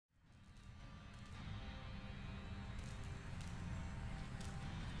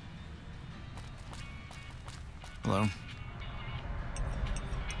Hello.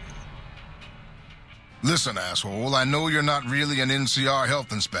 Listen, asshole, I know you're not really an NCR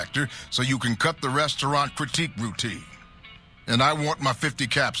health inspector, so you can cut the restaurant critique routine. And I want my 50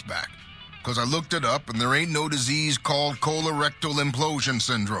 caps back, because I looked it up and there ain't no disease called colorectal implosion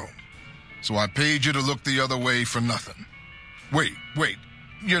syndrome. So I paid you to look the other way for nothing. Wait,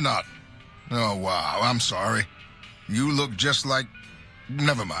 you're not... Oh, wow, I'm sorry. You look just like...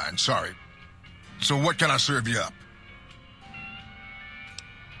 Never mind, sorry. So what can I serve you up?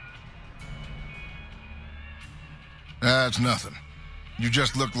 That's nothing. You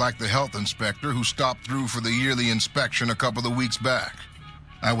just look like the health inspector who stopped through for the yearly inspection a couple of weeks back.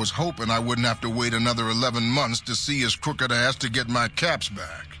 I was hoping I wouldn't have to wait another 11 months to see his crooked ass to get my caps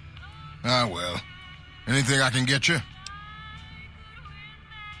back. Ah, well. Anything I can get you?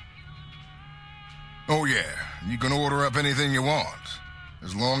 Oh, yeah. You can order up anything you want,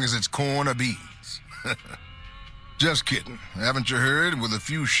 as long as it's corn or beans. Just kidding. Haven't you heard? With a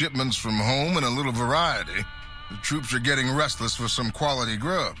few shipments from home and a little variety, the troops are getting restless for some quality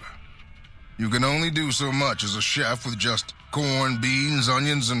grub. You can only do so much as a chef with just corn, beans,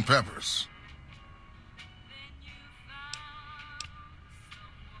 onions, and peppers.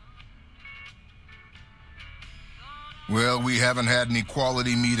 Well, we haven't had any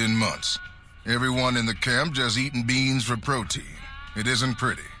quality meat in months. Everyone in the camp just eating beans for protein. It isn't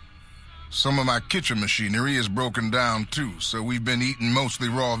pretty. Some of my kitchen machinery is broken down too, so we've been eating mostly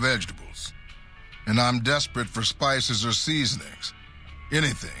raw vegetables. And I'm desperate for spices or seasonings.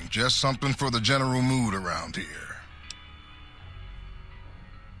 Anything, just something for the general mood around here.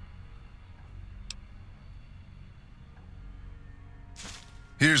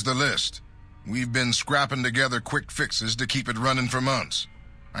 Here's the list. We've been scrapping together quick fixes to keep it running for months.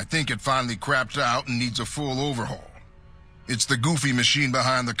 I think it finally crapped out and needs a full overhaul. It's the goofy machine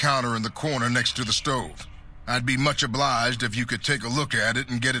behind the counter in the corner next to the stove. I'd be much obliged if you could take a look at it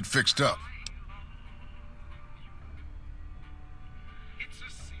and get it fixed up.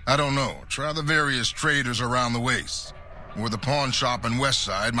 I don't know. Try the various traders around the waste. Or the pawn shop in West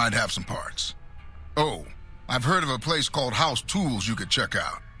Side might have some parts. Oh, I've heard of a place called House Tools you could check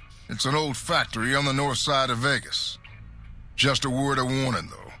out. It's an old factory on the north side of Vegas. Just a word of warning,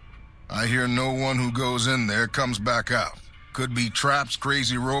 though. I hear no one who goes in there comes back out. Could be traps,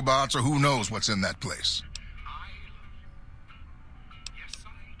 crazy robots, or who knows what's in that place.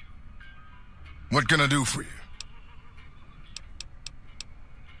 What can I do for you?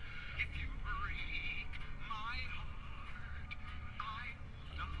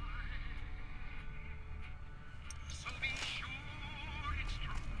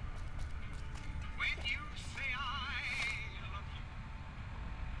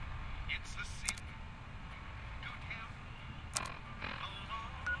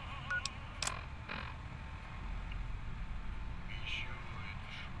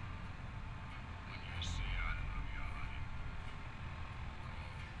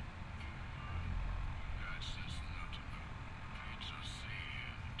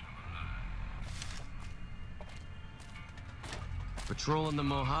 Patrolling the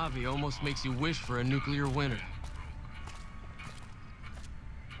Mojave almost makes you wish for a nuclear winter.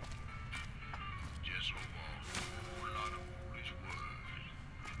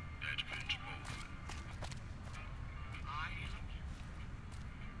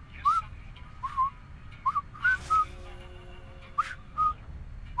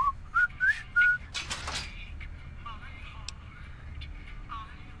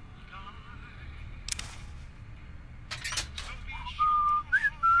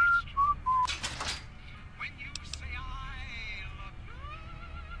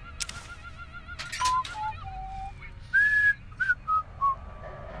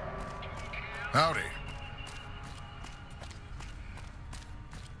 Howdy.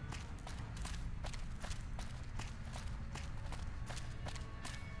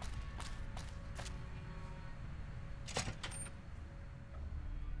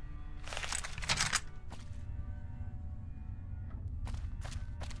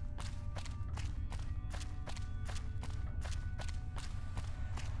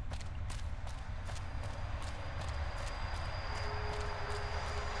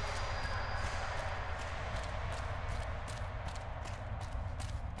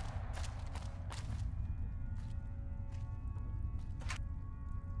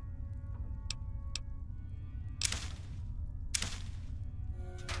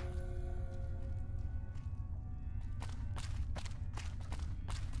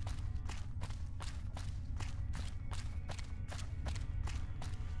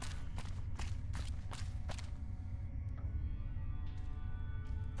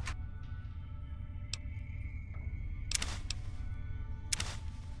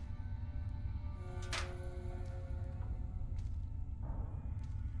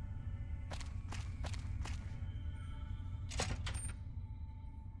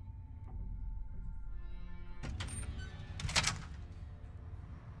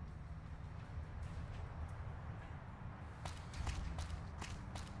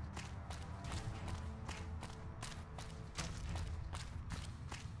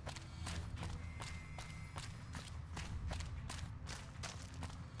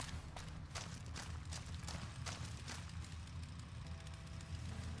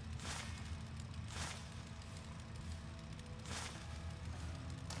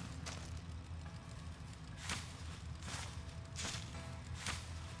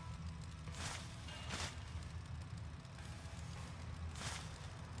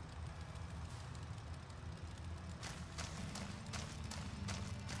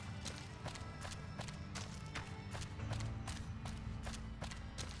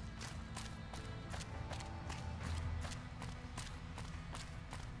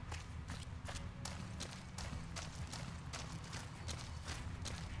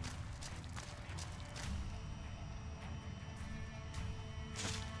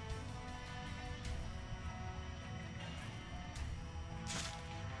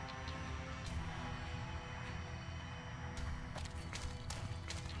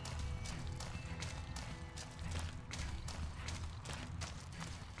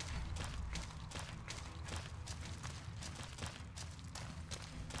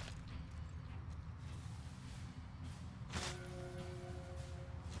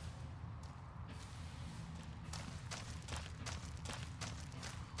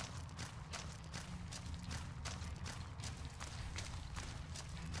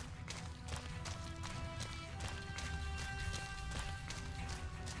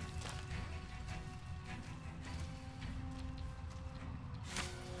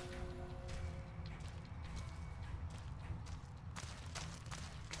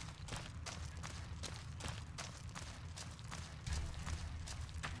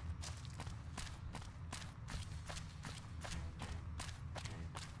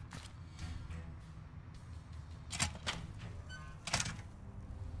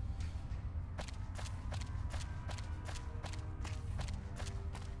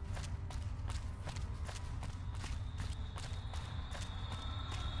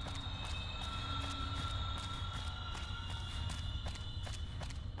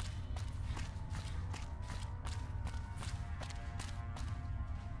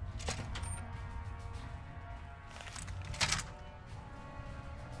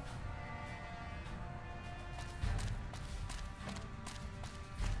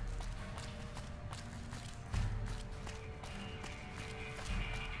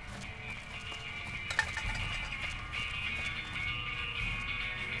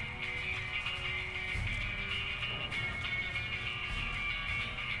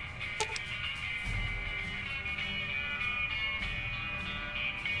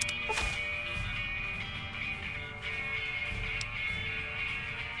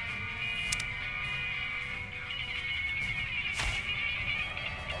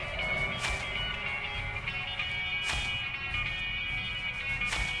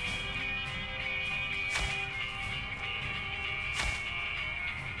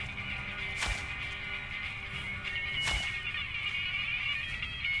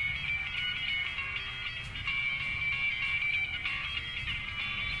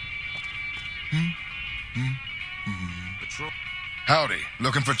 patrol. Howdy,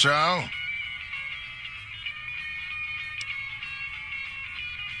 looking for chow?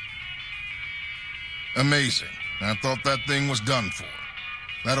 Amazing. I thought that thing was done for.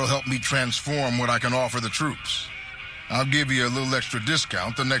 That'll help me transform what I can offer the troops. I'll give you a little extra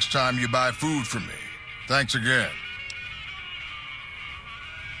discount the next time you buy food from me. Thanks again.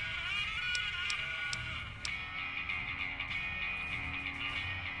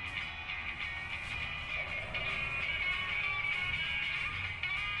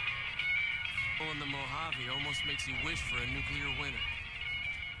 In the Mojave almost makes you wish for a nuclear winter.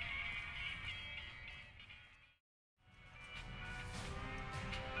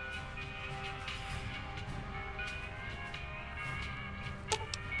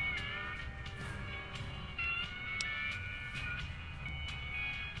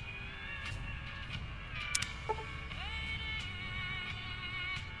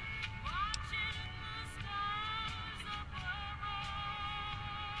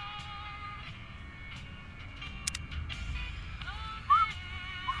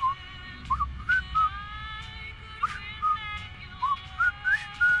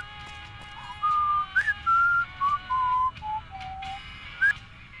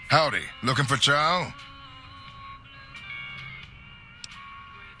 Howdy, looking for chow?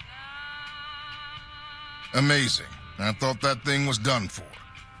 Amazing. I thought that thing was done for.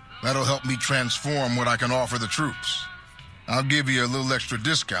 That'll help me transform what I can offer the troops. I'll give you a little extra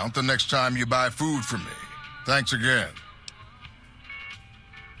discount the next time you buy food from me. Thanks again.